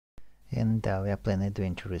and we are playing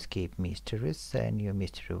adventure escape mysteries, a new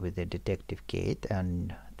mystery with a detective Kate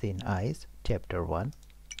and thin eyes, chapter 1.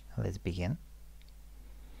 Let's begin.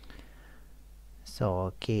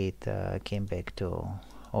 So Kate came back to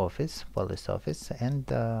police office, and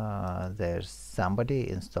there's somebody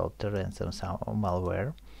installed the ransom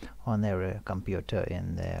malware on every computer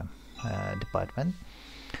in the department.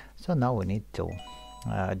 So now we need to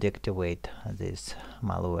deactivate this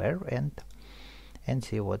malware and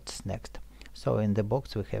see what's next. So in the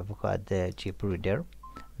box we have got the chip reader.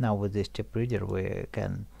 Now with this chip reader we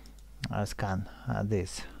can scan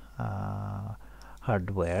this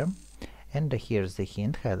hardware, and here's the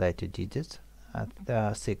hint: highlighted digits at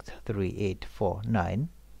 63849.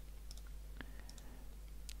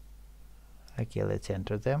 Okay, let's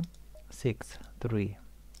enter them.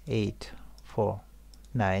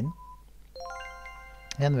 63849,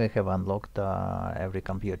 and we have unlocked every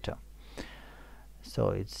computer. So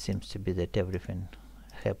it seems to be that everything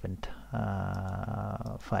happened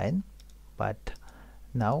fine, but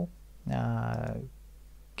now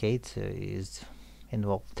Kate is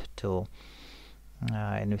involved to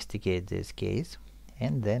investigate this case,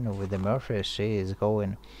 and then with the Murphy she is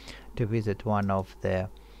going to visit one of the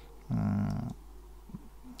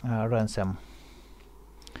ransom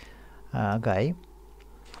guy.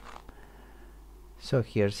 So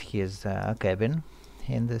here's his cabin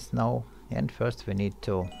in the snow, and first we need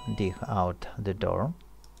to dig out the door.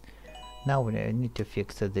 Now we need to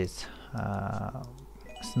fix this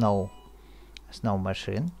snow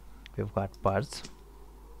machine. We've got parts.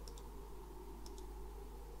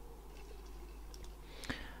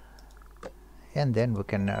 And then we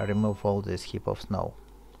can remove all this heap of snow.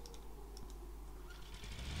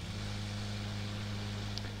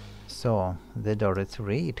 So the door is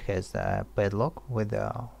free. It has a padlock with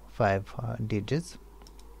 5 digits,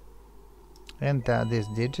 and these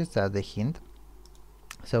digits are the hint.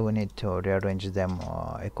 So we need to rearrange them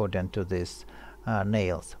according to these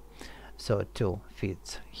nails. So 2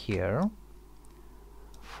 fits here,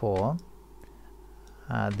 4,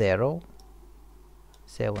 0,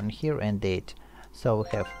 7 here, and 8. So we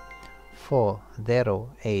have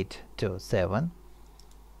 40827.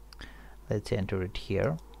 Let's enter it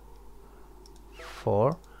here.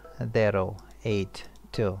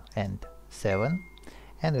 40827, and 7,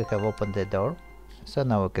 and we have opened the door. So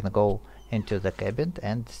now we can go into the cabin,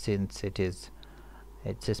 and since it's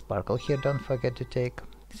a sparkle here, don't forget to take.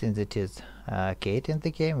 Since it is Kate in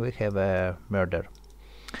the game, we have a murder.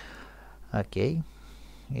 Okay,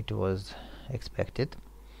 it was expected.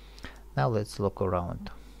 Now let's look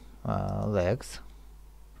around. Legs,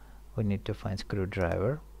 we need to find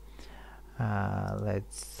screwdriver.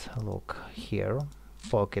 Let's look here.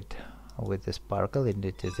 Pocket with the sparkle, and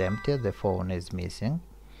it is empty. The phone is missing.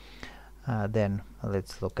 Then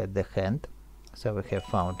let's look at the hand. So we have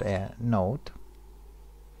found a note.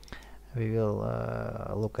 We will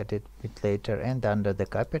look at it a bit later. And under the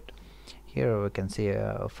carpet here we can see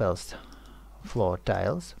false floor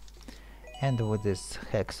tiles, and with this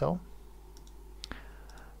hacksaw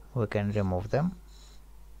we can remove them.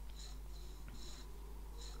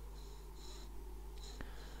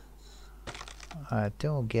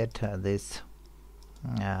 To get this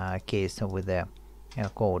case with a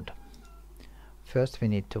code, first we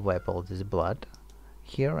need to wipe all this blood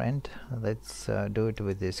here, and let's do it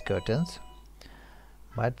with these curtains,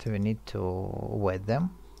 but we need to wet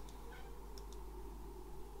them.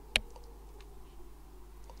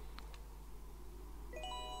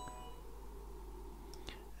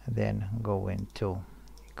 Then go into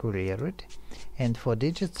clear it, and for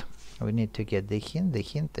digits we need to get the hint. The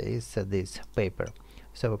hint is this paper.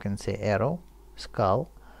 So we can say arrow, skull,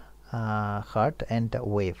 heart, and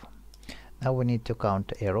wave. Now we need to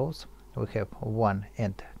count arrows. We have 1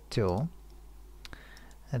 and 2,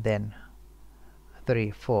 and then 3,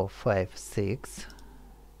 4, 5, 6,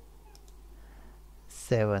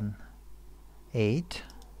 7, 8,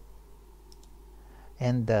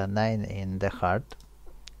 and 9 in the heart.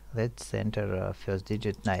 Let's enter first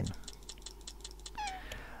digit 9.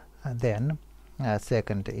 And then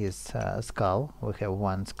second is skull. We have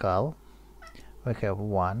 1 skull. We have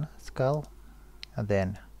 1 skull, and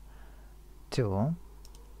then 2,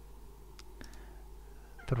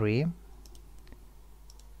 3,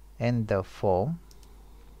 and 4.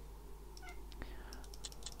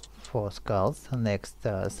 4 skulls. Next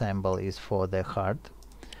symbol is for the heart.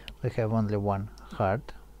 We have only 1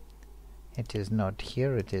 heart. It is not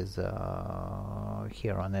here, it is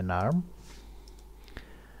here on an arm.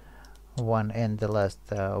 1, and the last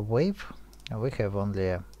wave. We have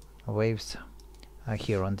only waves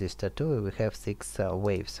here on this tattoo. We have 6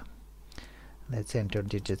 waves. Let's enter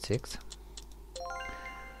digit 6.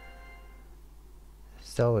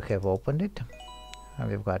 So we have opened it.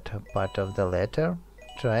 We've got a part of the letter,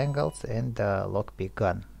 triangles, and lockpick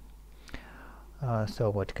gun. So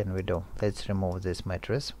what can we do? Let's remove this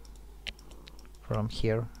mattress from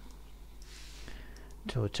here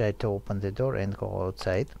to try to open the door and go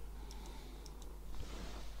outside.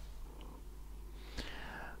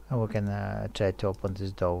 We can try to open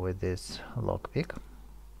this door with this lockpick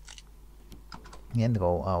and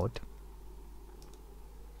go out.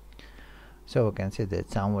 So we can see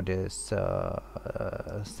that someone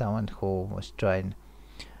who was tried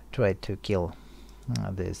to kill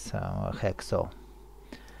this hacksaw.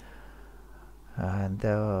 And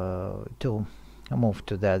to move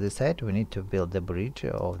to the other side, we need to build a bridge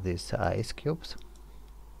of these ice cubes.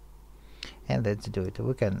 And let's do it.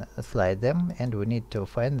 We can slide them, and we need to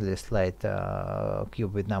finally slide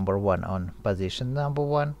cube with number 1 on position number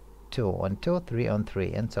 1, 2 on 2, 3 on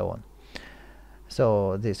 3, and so on.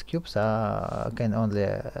 So these cubes can only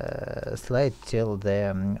slide till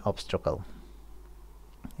the obstacle.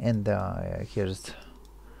 And it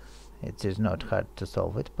is not hard to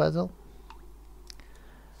solve it puzzle.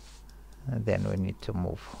 And then we need to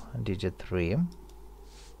move digit 3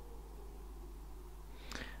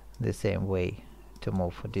 the same way to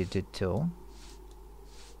move digit 2,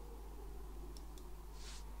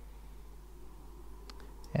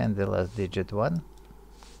 and the last digit 1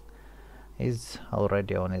 is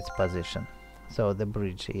already on its position. So the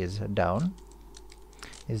bridge is done,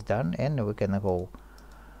 and we can go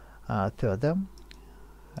further.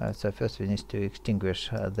 So first we need to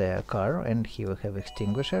extinguish the car, and here we have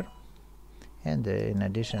extinguisher, and in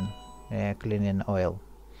addition cleaning oil.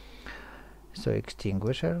 So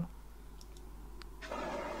extinguisher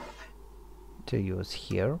to use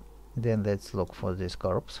here. Then let's look for this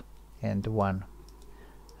corpse, and one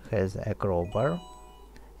has a crowbar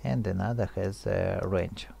and another has a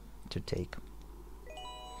wrench to take.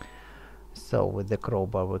 So with the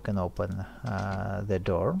crowbar we can open the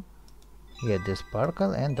door, get the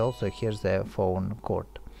sparkle, and also here's the phone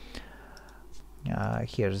cord.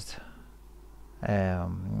 Here's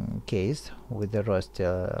case with the rusty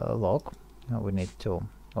lock. We need to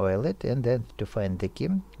oil it, and then to find the key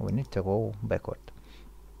we need to go backward.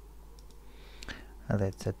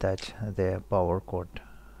 Let's attach the power cord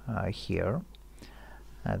here.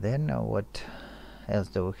 Then what else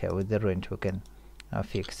do we have? With the wrench we can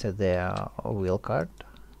fix the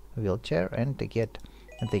wheelchair and to get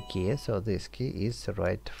the key. So this key is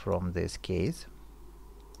right from this case,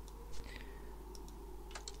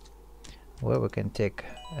 where we can take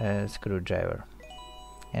a screwdriver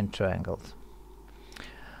and triangles.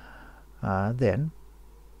 Then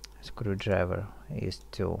screwdriver is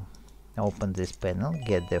to open this panel,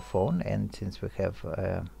 get the phone, and since we have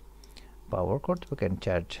a power cord we can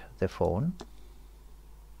charge the phone.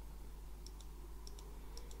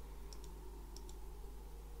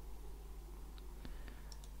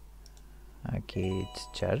 Okay, it's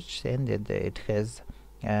charged, and it has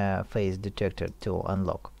a face detector to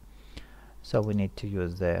unlock. So we need to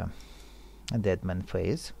use the deadman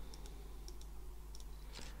face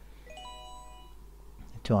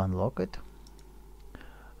to unlock it.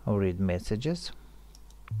 Read messages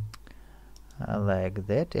like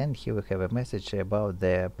that, and here we have a message about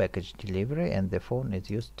the package delivery, and the phone is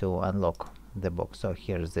used to unlock the box. So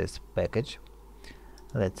here's this package.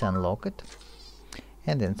 Let's unlock it,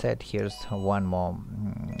 and inside here's one more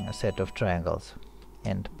set of triangles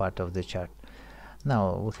and part of the chart.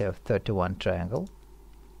 Now we have 31 triangle.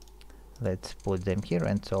 Let's put them here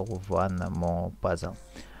and solve one more puzzle.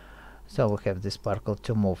 So we have this sparkle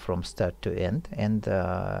to move from start to end, and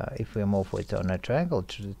if we move it on a triangle,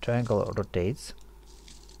 the triangle rotates.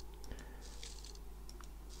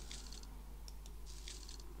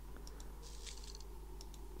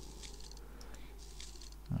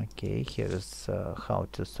 Okay, here's how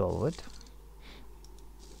to solve it.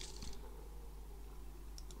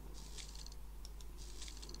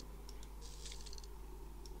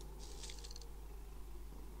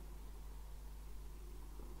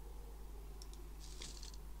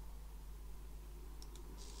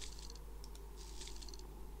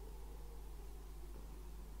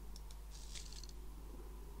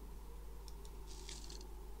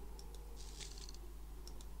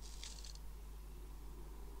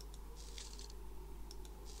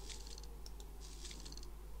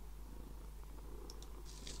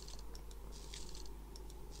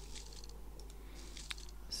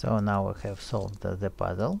 So now we have solved the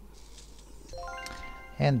puzzle,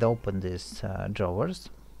 and open these drawers,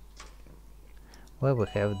 where we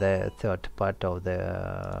have the third part of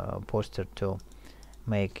the poster to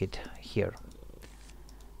make it here.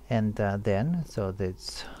 And then, so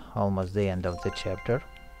that's almost the end of the chapter.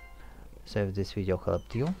 So if this video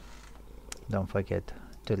helped you, don't forget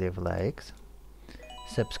to leave likes,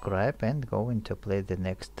 subscribe, and go into play the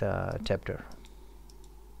next chapter.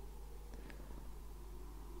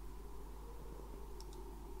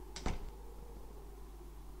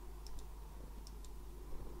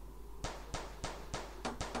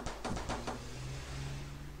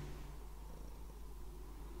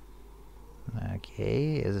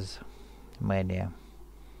 Okay, as many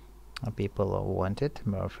people wanted,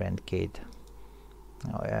 Murphy and Kate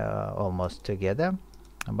almost together.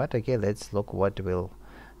 But okay, let's look what will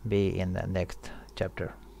be in the next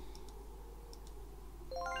chapter.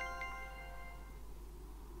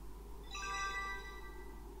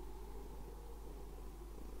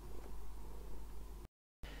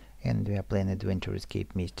 And we are playing Adventure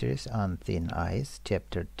Escape Mysteries on Thin Ice,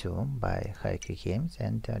 Chapter 2 by HaikuGames,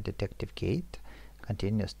 and Detective Kate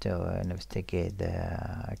continues to investigate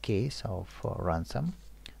the case of ransom.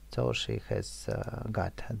 So she has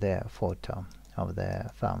got the photo of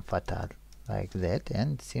the femme fatale like that,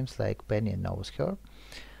 and seems like Penny knows her.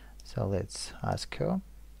 So let's ask her.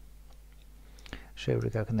 She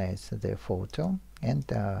recognizes the photo and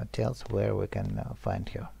tells where we can find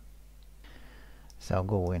her. So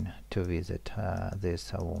going to visit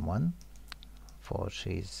this woman, for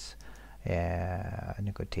she's a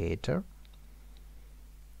negotiator,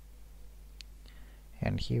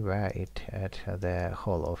 and here we are at the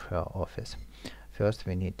hall of her office. First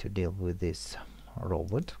we need to deal with this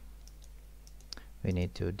robot. We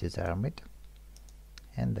need to disarm it,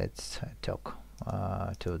 and let's talk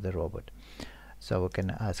to the robot. So we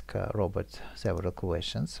can ask robot several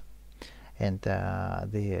questions, and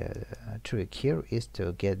the trick here is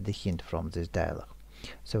to get the hint from this dialogue.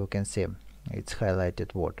 So we can see it's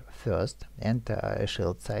highlighted word first and a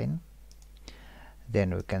shield sign.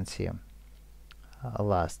 Then we can see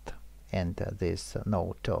last and this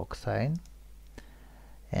no talk sign,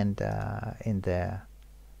 and in the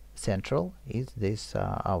central is this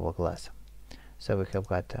hourglass. So we have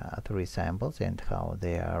got 3 symbols and how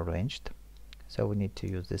they are arranged. So we need to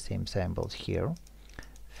use the same symbols here.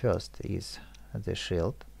 First is the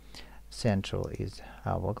shield, central is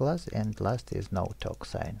hourglass, and last is no talk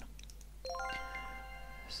sign.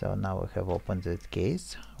 So now we have opened the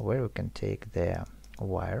case where we can take the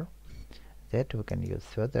wire that we can use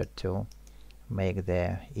further to make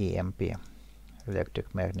the EMP,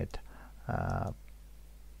 electric magnet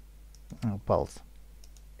pulse.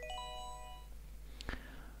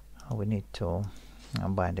 We need to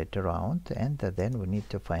bind it around, and then we need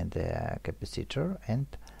to find the capacitor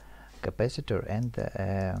and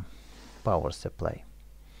power supply.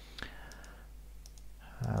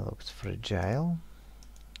 Looks fragile.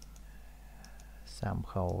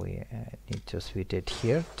 Somehow we need to switch it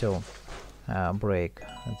here to break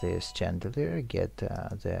this chandelier, get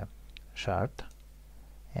the shard,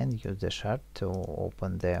 and use the shard to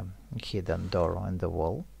open the hidden door on the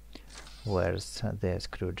wall. Where's the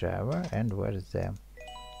screwdriver and where's the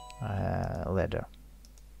ladder?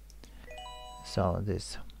 So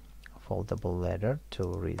this foldable ladder to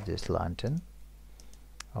read this lantern,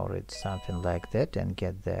 or it's something like that, and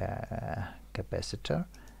get the capacitor,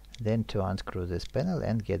 then to unscrew this panel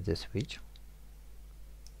and get the switch.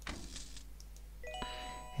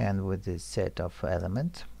 And with this set of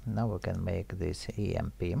elements, now we can make this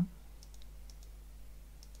EMP.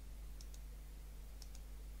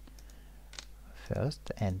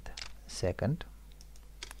 First and second,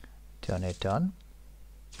 turn it on.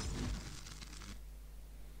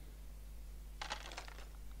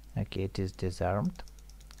 Okay, it is disarmed.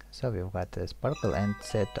 So we've got a sparkle and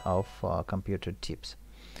set of computer chips.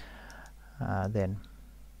 Then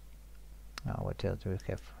what else do we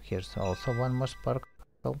have? Here's also one more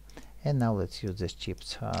sparkle, and now let's use these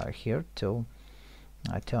chips here to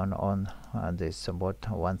turn on this bot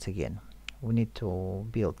once again. We need to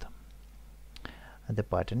build the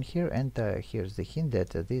pattern here, and here's the hint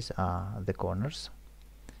that these are the corners.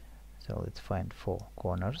 So let's find 4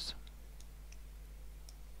 corners,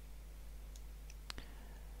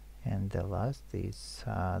 and the last is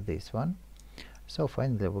this one. So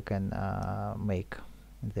finally we can make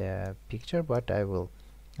the picture, but I will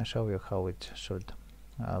show you how it should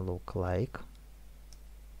look like.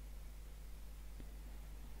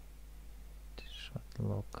 It should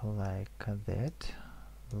look like that,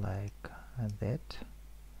 like that.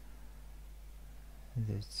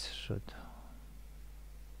 This should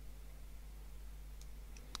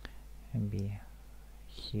be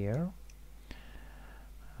here,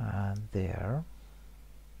 there.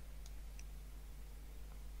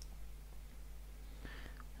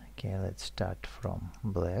 Okay, let's start from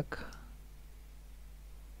black.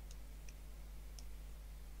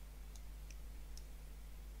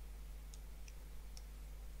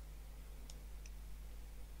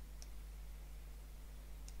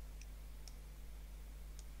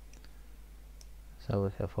 So we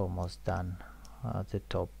have almost done the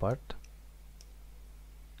top part.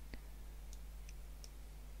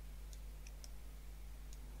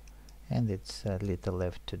 And it's a little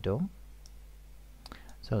left to do.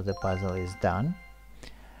 So the puzzle is done,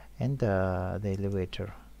 and the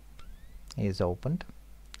elevator is opened,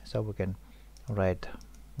 so we can write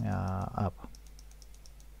up.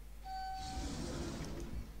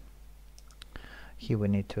 Here we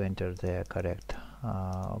need to enter the correct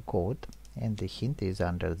code, and the hint is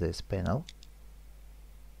under this panel.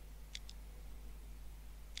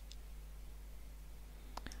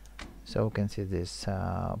 So we can see these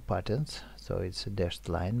patterns. So it's a dashed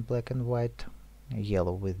line, black and white,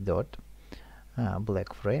 yellow with dot,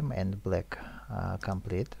 black frame, and black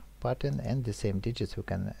complete pattern, and the same digits we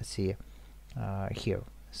can see here.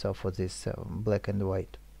 So for this black and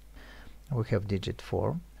white, we have digit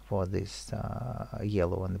 4, for this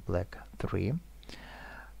yellow and black 3,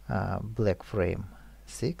 black frame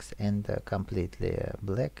 6, and completely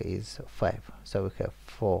black is 5. So we have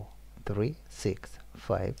 4, 3, 6,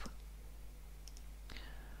 5,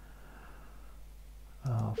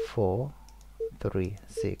 4, 3,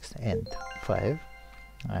 6, and 5.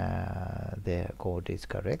 The code is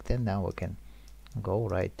correct, and now we can go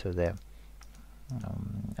right to the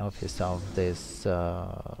office of this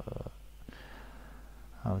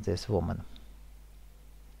woman.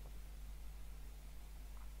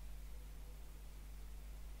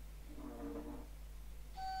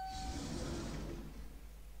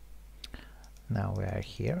 Now we are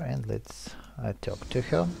here, and let's talk to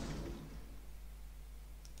her.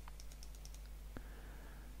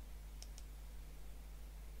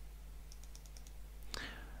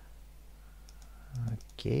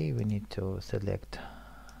 Okay, we need to select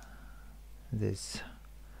this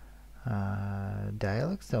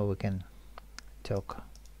dialect, so we can talk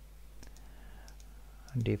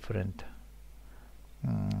different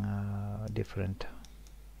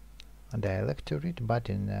dialect to read, but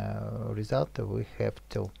in result we have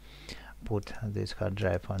to put this hard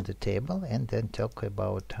drive on the table and then talk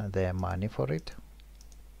about the money for it.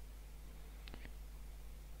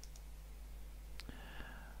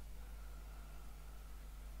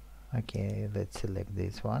 Okay, let's select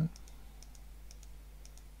this one.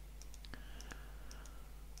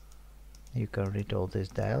 You can read all this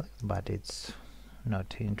dialect, but it's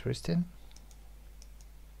not interesting.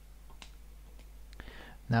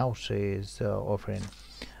 Now she is offering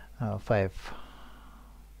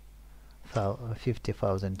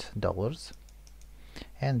 $50,000,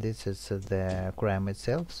 and this is the crime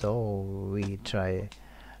itself. So we try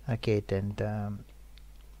Kate and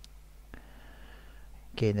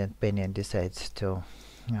Penny decides to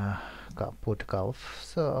put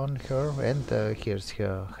cuffs on her, and here's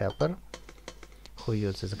her helper who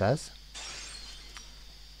uses gas.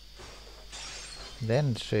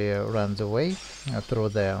 Then she runs away through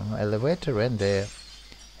the elevator, and the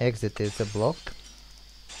exit is blocked.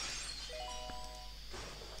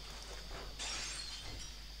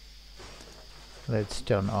 Let's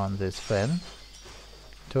turn on this fan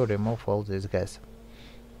to remove all this gas.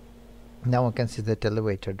 Now we can see that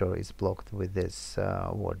elevator door is blocked with this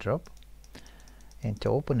wardrobe, and to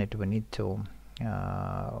open it we need to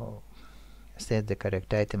set the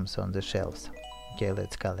correct items on the shelves. Okay,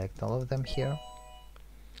 let's collect all of them here.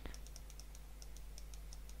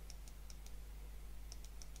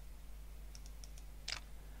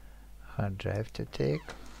 Hard drive to take,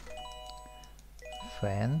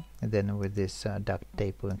 fan, and then with this duct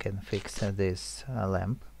tape we can fix this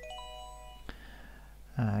lamp.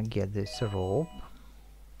 Get this rope.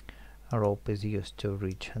 A rope is used to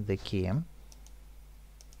reach the key,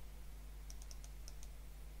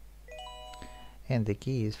 and the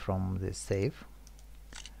key is from the safe,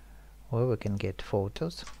 where we can get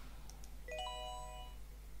photos.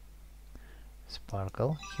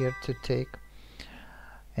 Sparkle here to take,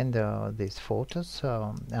 and these photos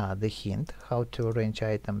are the hint how to arrange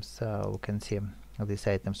items. We can see these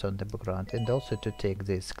items on the background, and also to take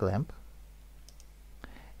this clamp,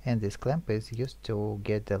 and this clamp is used to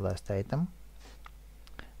get the last item,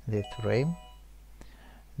 the frame.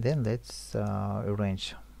 Then let's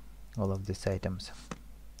arrange all of these items.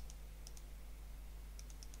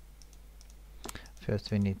 First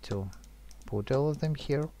we need to put all of them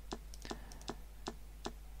here,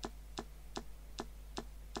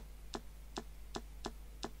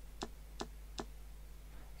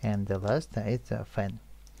 and the last is a fan.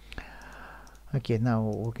 Okay, now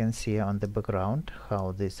we can see on the background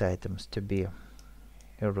how these items to be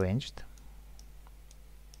arranged.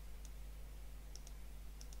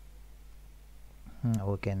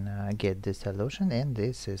 We can get the solution, and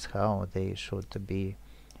this is how they should be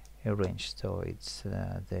arranged. So it's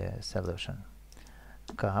the solution: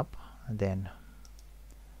 cup, then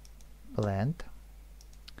plant,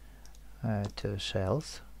 two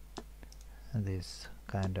shells, this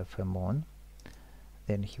kind of a moon,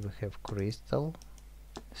 then here we have crystal,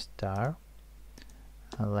 star,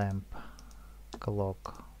 a lamp,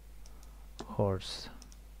 clock, horse,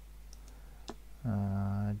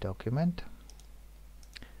 document,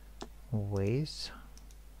 vase,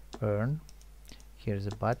 urn, here's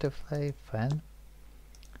a butterfly, fan,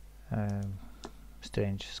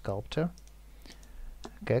 strange sculpture,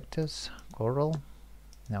 cactus, coral.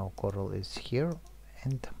 Now coral is here,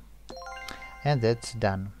 and that's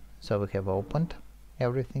done. So we have opened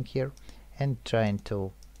everything here and trying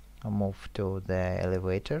to move to the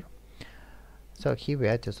elevator. So here we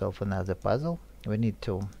have to solve another puzzle. We need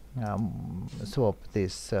to swap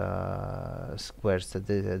these squares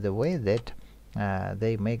the way that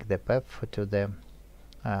they make the path to the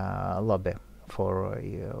lobby for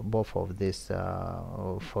both of these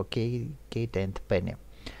for Kate and Penny.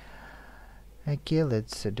 Okay,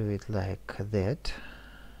 let's do it like that.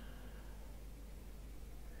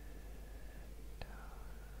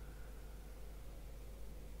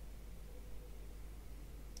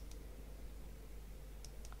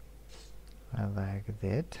 Like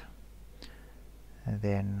that, and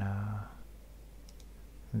then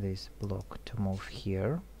this block to move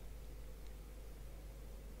here.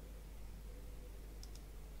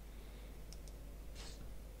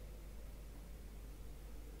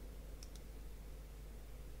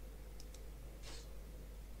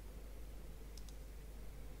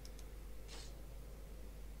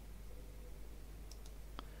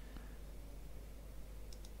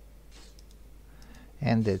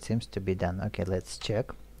 And it seems to be done. Okay, let's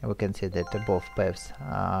check. We can see that both paths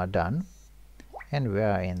are done, and we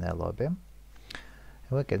are in the lobby.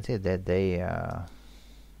 We can see that they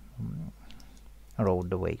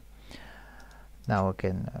rode away. Now we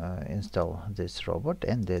can install this robot,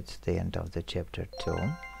 and that's the end of the chapter 2.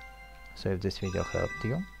 So if this video helped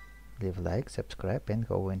you, leave a like, subscribe, and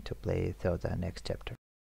go in to play the next chapter.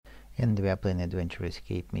 And we are playing Adventure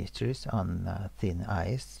Escape Mysteries on Thin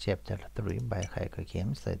Ice, Chapter 3 by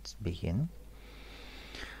HaikuGames. Let's begin.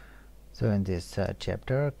 So in this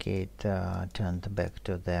chapter, Kate turned back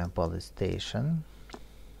to the police station,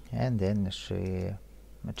 and then she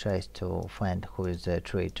tries to find who is the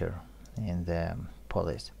traitor in the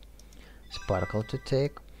police. Sparkle to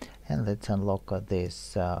take, and let's unlock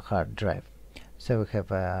this hard drive. So we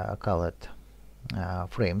have colored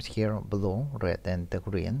frames here: blue, red, and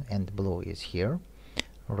green, and blue is here,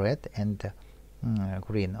 red and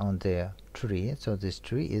green on the tree. So this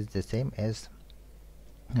tree is the same as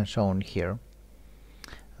shown here.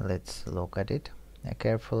 Let's look at it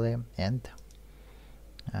carefully, and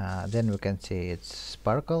then we can see it's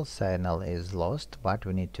sparkle. Signal is lost, but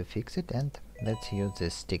we need to fix it, and let's use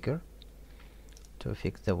this sticker to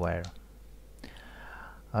fix the wire.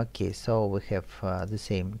 Okay, so we have the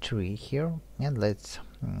same tree here, and let's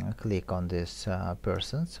click on this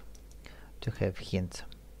persons to have hints.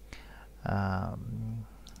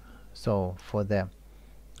 So for the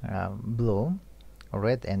blue,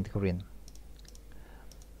 red, and green,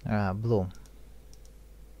 blue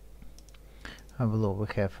we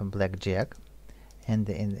have a blackjack, and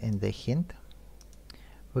in the hint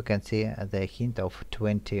we can see the hint of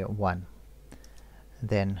 21.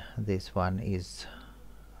 Then this one is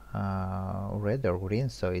red or green,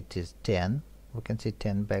 so it is 10. We can see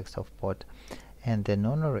 10 bags of pot, and the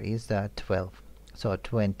number is 12. So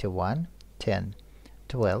 21, 10,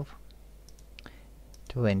 12,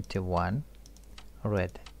 21,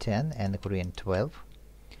 red 10, and green 12.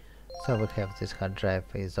 So we have this hard drive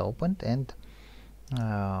is opened, and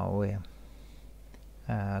we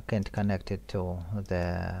can't connect it to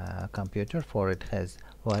the computer, for it has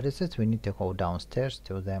viruses. We need to go downstairs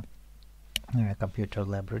to the computer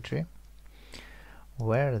laboratory,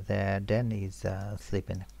 where the Dan is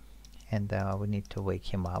sleeping, and we need to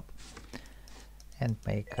wake him up and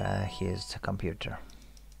make his computer.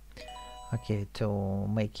 Okay, to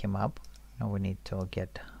make him up, we need to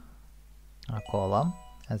get a column,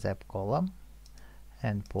 a zap column,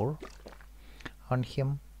 and pour on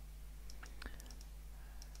him.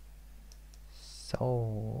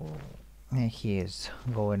 So he is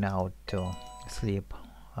going out to sleep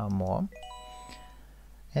more,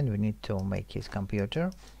 and we need to make his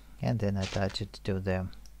computer and then attach it to the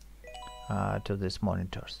to these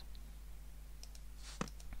monitors.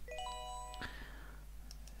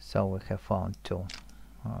 So we have found two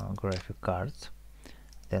graphic cards.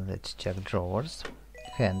 Then let's check drawers.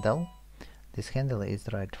 Handle. This handle is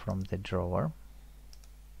right from the drawer,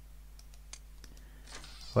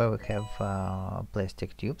 where we have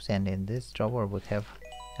plastic tubes, and in this drawer we have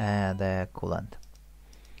the coolant.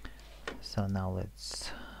 So now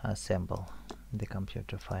let's assemble the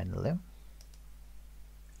computer finally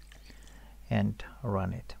and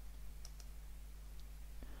run it.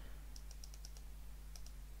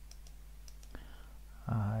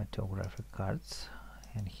 Two graphic cards,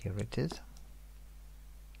 and here it is.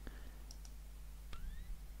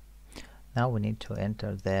 Now we need to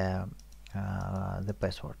enter the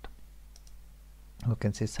password. We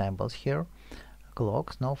can see symbols here: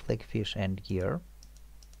 clock, snowflake, fish, and gear.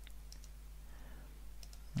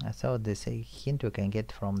 So this hint we can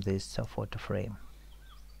get from this photo frame.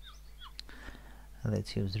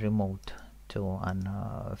 Let's use remote to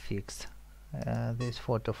unfix this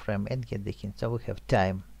photo frame and get the hint. So we have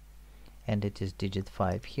time, and it is digit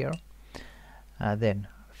 5 here. Then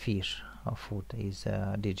fish food is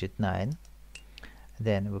digit 9.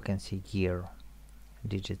 Then we can see gear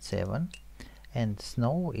digit 7, and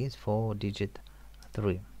snow is for digit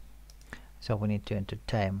 3. So we need to enter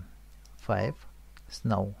time 5,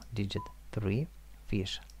 snow digit 3,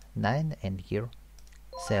 fish 9, and gear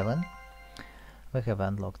 7. We have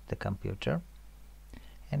unlocked the computer,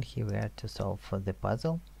 and here we are to solve the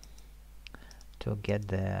puzzle to get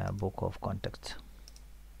the book of contacts.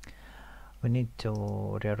 We need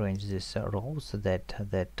to rearrange this row so that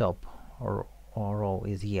the top row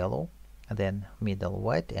is yellow, then middle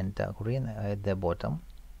white, and green at the bottom.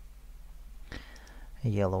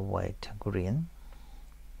 Yellow, white, green.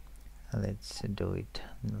 Let's do it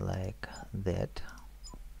like that.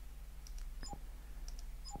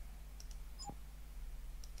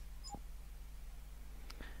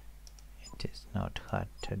 It is not hard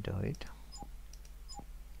to do it.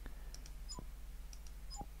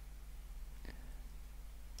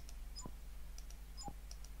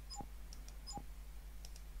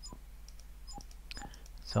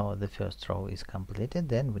 So the first row is completed.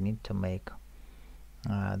 Then we need to make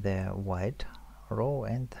the white row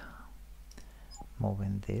and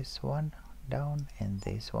moving this one down and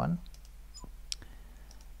this one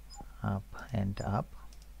up and up.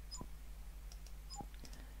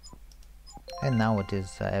 And now it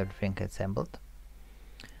is everything assembled.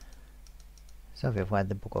 So we've got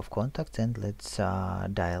the book of contacts, and let's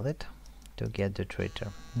dial it to get the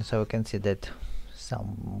traitor. So we can see that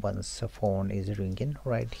someone's phone is ringing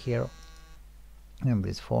right here, and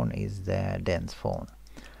this phone is the Dan's phone.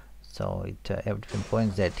 So it everything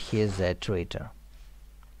points that he is a traitor.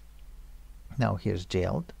 Now he's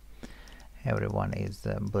jailed. Everyone is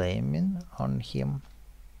blaming on him,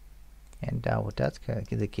 and our task,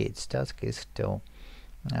 the kid's task, is to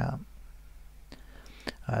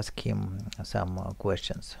ask him some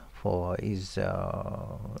questions. For is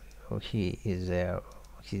he is a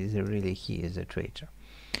traitor.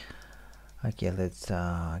 Okay, let's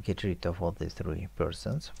get rid of all these three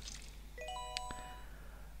persons.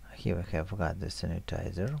 Here we have got the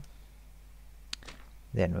sanitizer.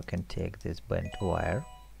 Then we can take this bent wire.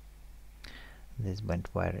 This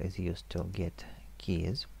bent wire is used to get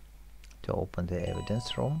keys to open the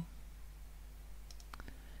evidence room.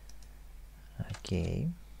 Okay,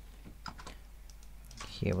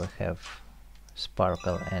 here we have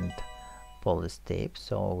sparkle and police tape.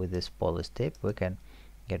 So with this police tape we can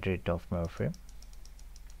get rid of Murphy.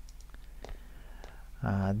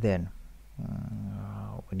 Then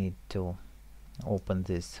we need to open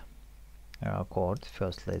this code.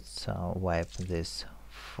 First let's wipe this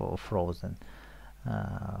frozen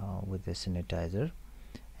with the sanitizer,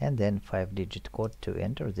 and then 5-digit code to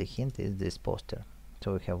enter. The hint is this poster.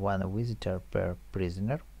 So we have one visitor per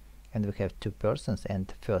prisoner, and we have 2 persons,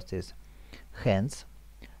 and first is hands.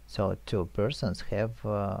 So 2 persons have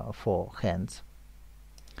 4 hands.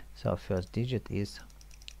 So first digit is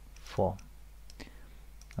 4.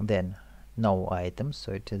 Then no items,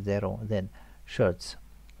 so it is 0. Then shirts,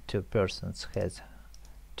 2 persons has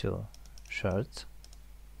 2 shirts.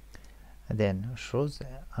 Then shoes,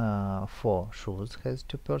 4 shoes has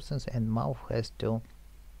 2 persons, and mouth has 2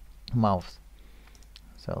 mouths.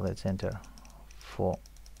 So let's enter 4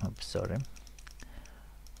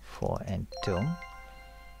 and 2,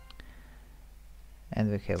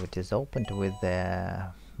 and we have it is opened with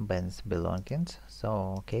Ben's belongings.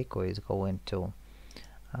 So Keiko is going to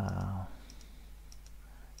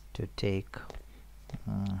take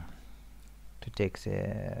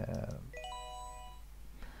the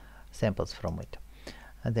samples from it.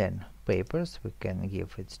 And then papers, we can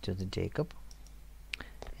give it to the Jacob.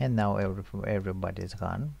 And now everybody is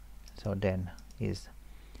gone. So Dan is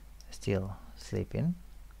still sleeping.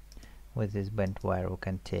 With this bent wire we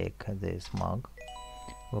can take this mug,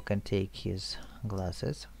 we can take his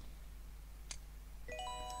glasses,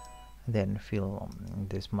 then fill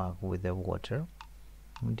this mug with the water,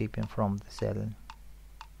 dipping from the ceiling,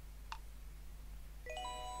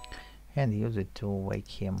 and use it to wake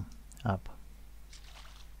him up.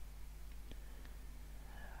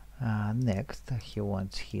 Next he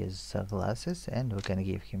wants his glasses, and we can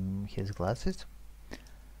give him his glasses.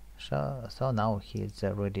 So now he's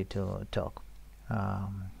ready to talk.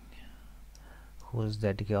 Who's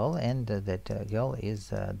that girl? And that girl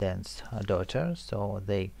is Dan's daughter. So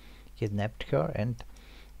they kidnapped her and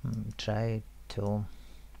tried to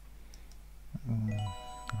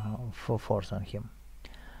force on him.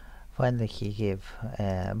 Finally he gave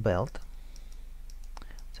a belt.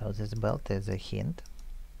 So this belt is a hint.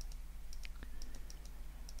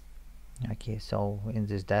 Okay, so in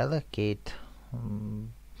this dialogue Kate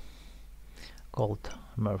called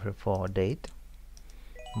Murphy for a date,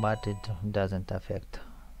 but it doesn't affect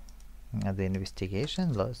the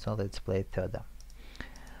investigation, so let's play further.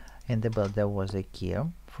 In the belt there was a key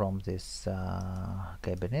from this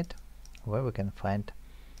cabinet where we can find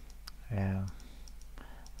a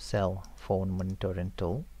cell phone monitoring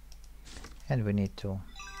tool, and we need to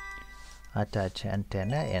attach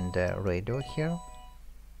antenna and radio here,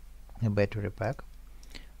 a battery pack,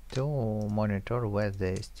 to monitor where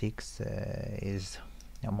the sticks is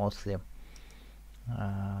mostly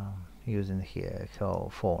using here her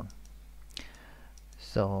phone.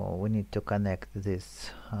 So we need to connect these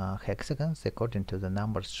hexagons according to the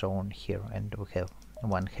numbers shown here, and we have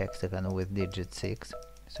one hexagon with digit 6,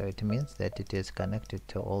 so it means that it is connected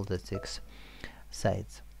to all the 6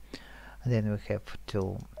 sides. Then we have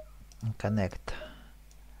to connect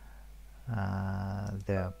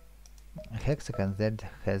the hexagon that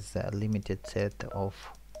has a limited set of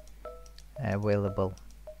available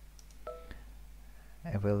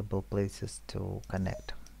places to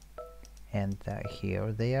connect, and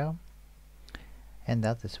here they are, and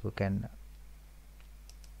others we can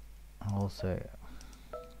also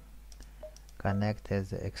connect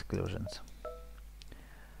as exclusions.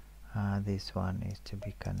 This one is to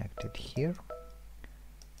be connected here,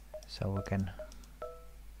 so we can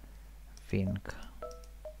think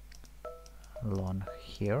long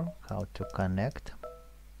here how to connect,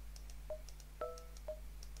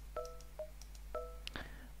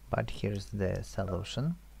 but here's the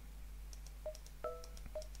solution.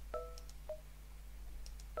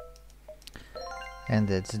 And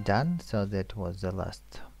that's done. So that was the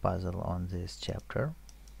last puzzle on this chapter,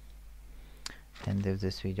 and if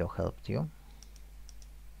this video helped you,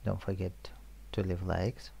 don't forget to leave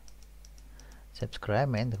likes,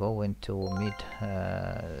 subscribe, and go into meet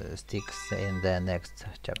sticks in the next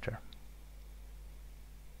chapter.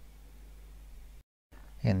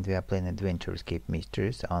 And we are playing Adventure Escape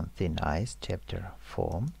Mysteries on Thin Ice, chapter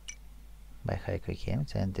 4 by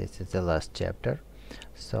HaikuGames, and this is the last chapter.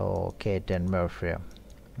 So Kate and Murphy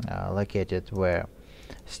located where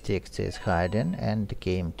Sticks is hiding and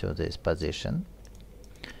came to this position.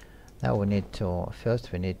 Now we need to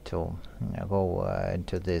go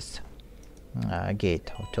into this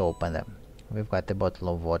gate to open them. We've got a bottle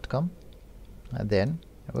of vodka, and then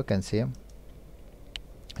we can see,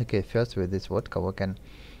 okay, first with this vodka we can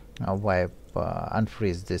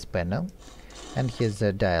unfreeze this panel and his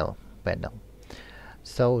dial panel.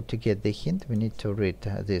 So to get the hint we need to read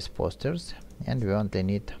these posters, and we only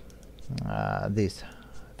need these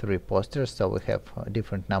 3 posters, so we have a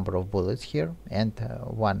different number of bullets here, and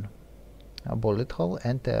 1 bullet hole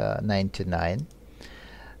and 99,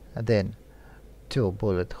 then 2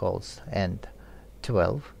 bullet holes and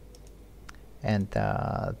 12, and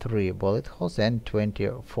 3 bullet holes and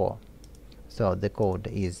 24. So the code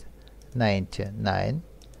is 99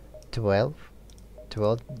 12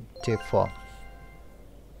 24.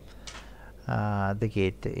 The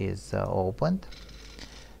gate is opened,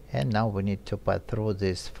 and now we need to pass through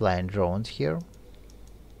these flying drones here.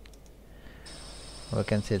 We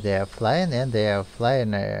can see they are flying, and they are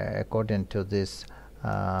flying according to these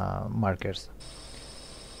markers.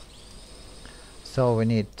 So we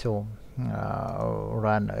need to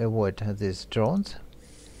avoid these drones,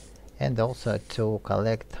 and also to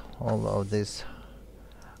collect all of these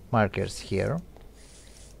markers here.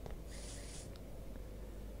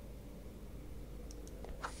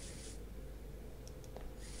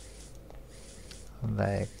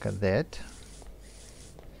 Like that.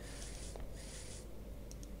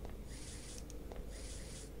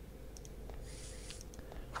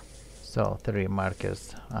 So 3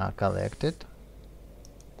 markers are collected.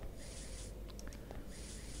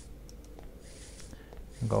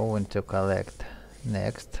 Going to collect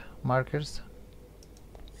next markers,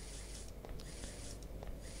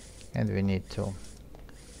 and we need to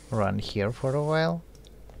run here for a while,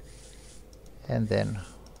 and then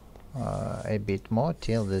a bit more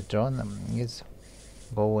till the drone is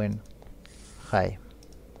going high.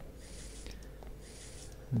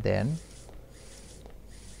 Then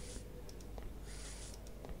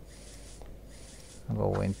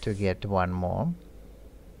going to get one more.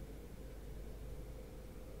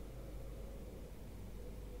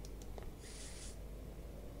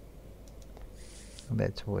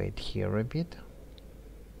 Let's wait here a bit.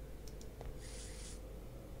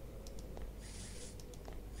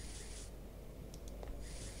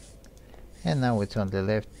 And now it's only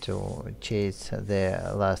left to chase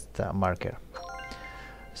the last marker.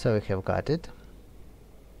 So we have got it.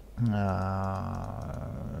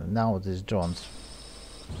 Now these drones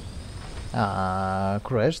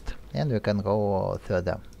crashed, and we can go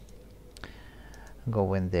further.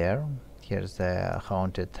 Go in there. Here's the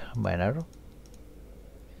haunted manor,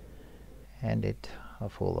 and it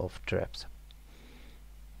full of traps.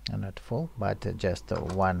 Not full, but just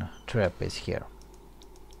one trap is here.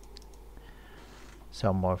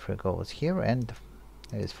 So Morphe goes here and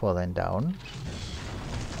is falling down.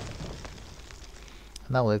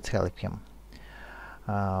 Now let's help him.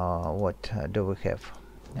 What do we have?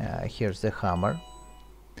 Here's the hammer.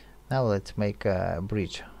 Now let's make a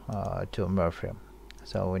bridge to Morphe.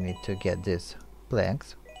 So we need to get these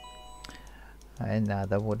planks and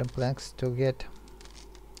other wooden planks to get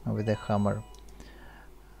with the hammer.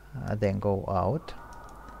 Then go out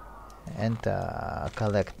and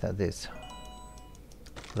collect these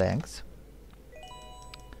planks.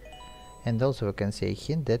 And also we can see a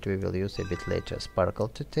hint that we will use a bit later, sparkle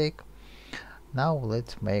to take. Now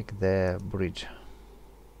let's make the bridge.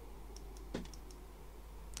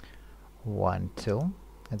 1, 2,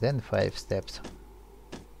 and then 5 steps,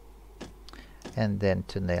 and then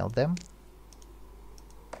to nail them.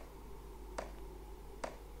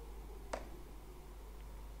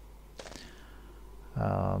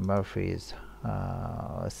 Morphe is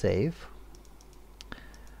safe,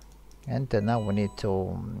 and now we need to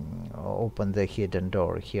open the hidden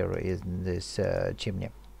door here in this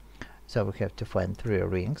chimney. So we have to find 3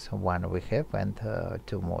 rings. 1 we have, and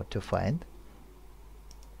 2 more to find.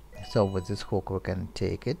 So with this hook we can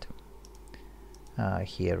take it.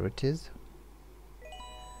 Here it is.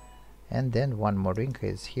 And then 1 more ring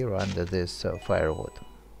is here under this firewood.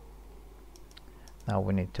 Now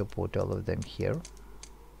we need to put all of them here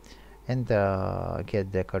and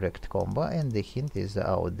get the correct combo, and the hint is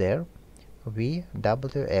out there: V,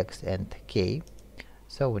 W, X and K.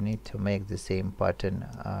 So we need to make the same pattern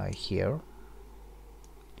here,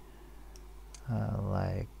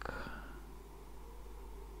 like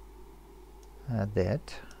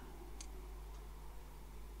that,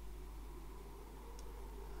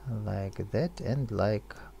 like that, and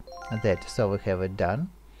like that. So we have it done.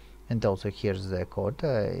 And also here's the code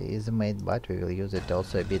is made, but we will use it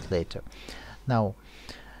also a bit later. Now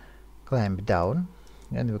climb down,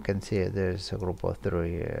 and we can see there's a group of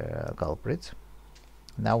 3 culprits.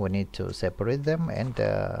 Now we need to separate them and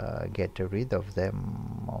get rid of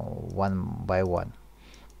them one by one,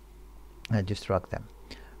 distract them.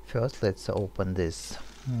 First let's open this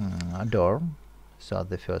door, so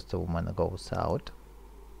the first woman goes out,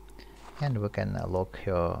 and we can lock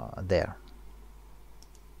her there.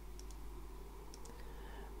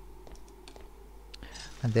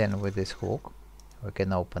 And then with this hook we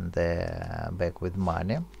can open the bag with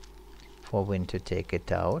money for Win to take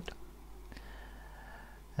it out,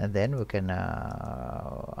 and then we can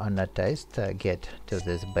unattached get to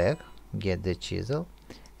this bag, get the chisel,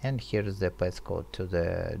 and here is the passcode to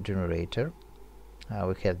the generator.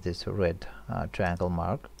 We have this red triangle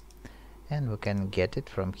mark, and we can get it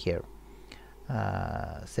from here.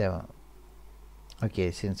 So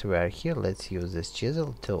okay, since we are here, let's use this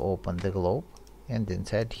chisel to open the globe, and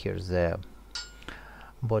inside here's the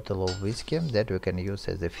bottle of whiskey that we can use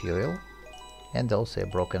as a fuel, and also a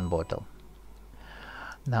broken bottle.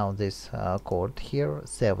 Now this code here,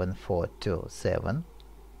 7427,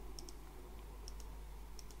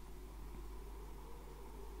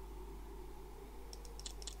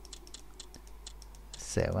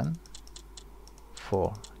 seven,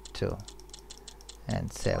 4, 2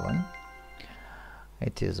 and 7.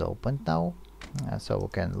 It is opened now, so we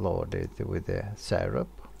can load it with the syrup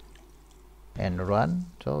and run.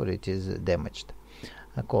 So it is damaged.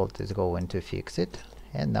 A Colt is going to fix it,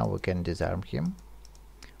 and now we can disarm him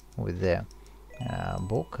with the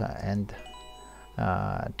book and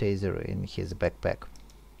taser in his backpack.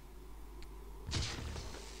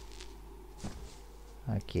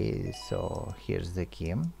 Okay, so here's the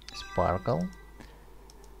key, sparkle.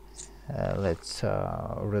 Let's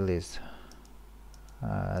release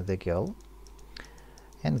the girl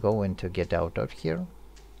and go into get out of here.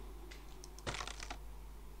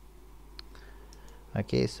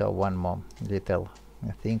 Okay, so one more little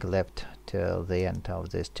thing left till the end of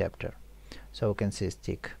this chapter. So we can see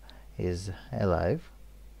stick is alive,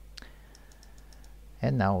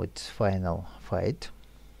 and now it's final fight.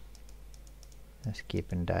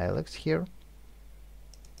 Skipping dialogues here.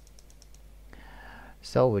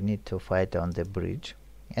 So we need to fight on the bridge,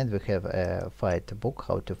 and we have a fight book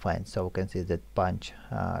how to find. So we can see that punch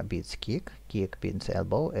beats kick, kick beats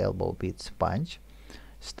elbow, elbow beats punch,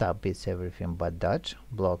 stab beats everything but dodge,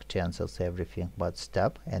 block cancels everything but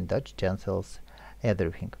stab, and dodge cancels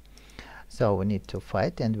everything. So we need to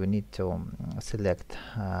fight, and we need to select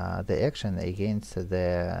the action against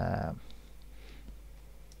the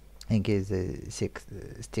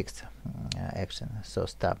sticks action. So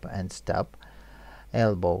stab and stab,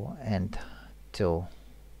 elbow and to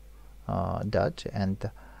dodge, and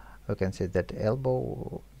we can see that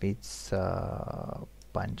elbow beats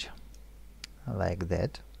punch, like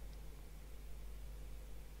that.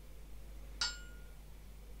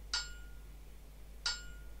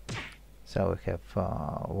 So we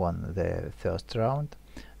have won the first round.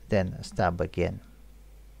 Then stab again.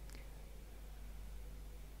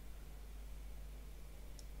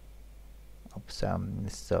 Oops,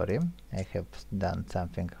 sorry, I have done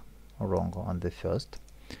something wrong on the first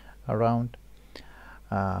round.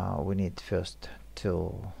 We need first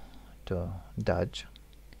to dodge,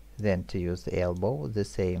 then to use the elbow. The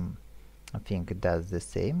same thing does the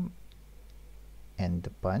same, and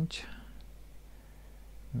the punch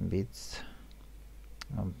beats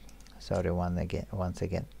sorry, once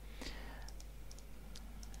again.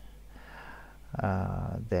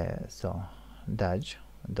 So dodge,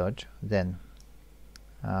 then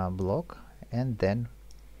block, and then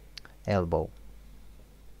elbow.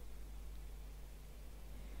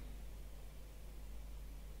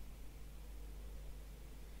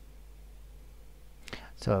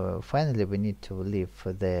 So finally we need to leave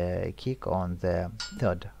the kick on the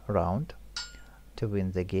third round to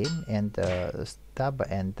win the game, and stab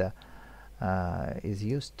and is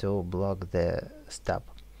used to block the stab.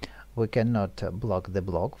 We cannot block the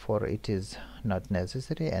block, for it is not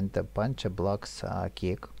necessary, and the punch blocks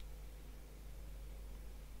kick.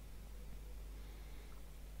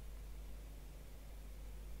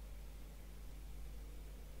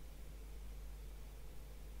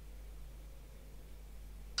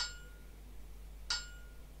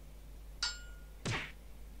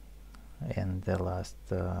 And the last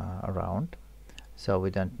round, so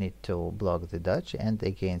we don't need to block the dodge, and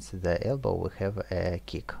against the elbow we have a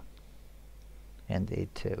kick, and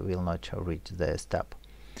it will not reach the stab,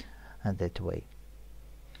 and that way.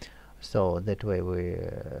 So that way we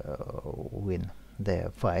win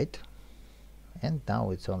the fight, and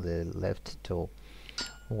now it's only left to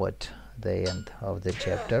watch the end of the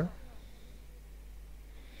chapter.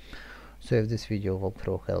 So if this video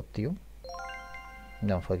walkthrough helped you,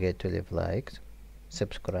 don't forget to leave likes,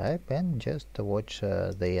 subscribe, and just watch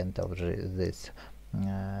the end of this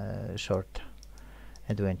short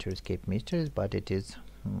adventure escape mysteries, but it is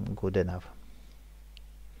good enough.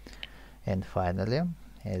 And finally,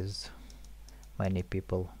 as many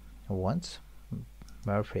people want,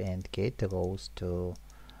 Murphy and Kate goes to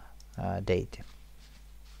date.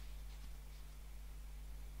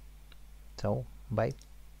 So bye.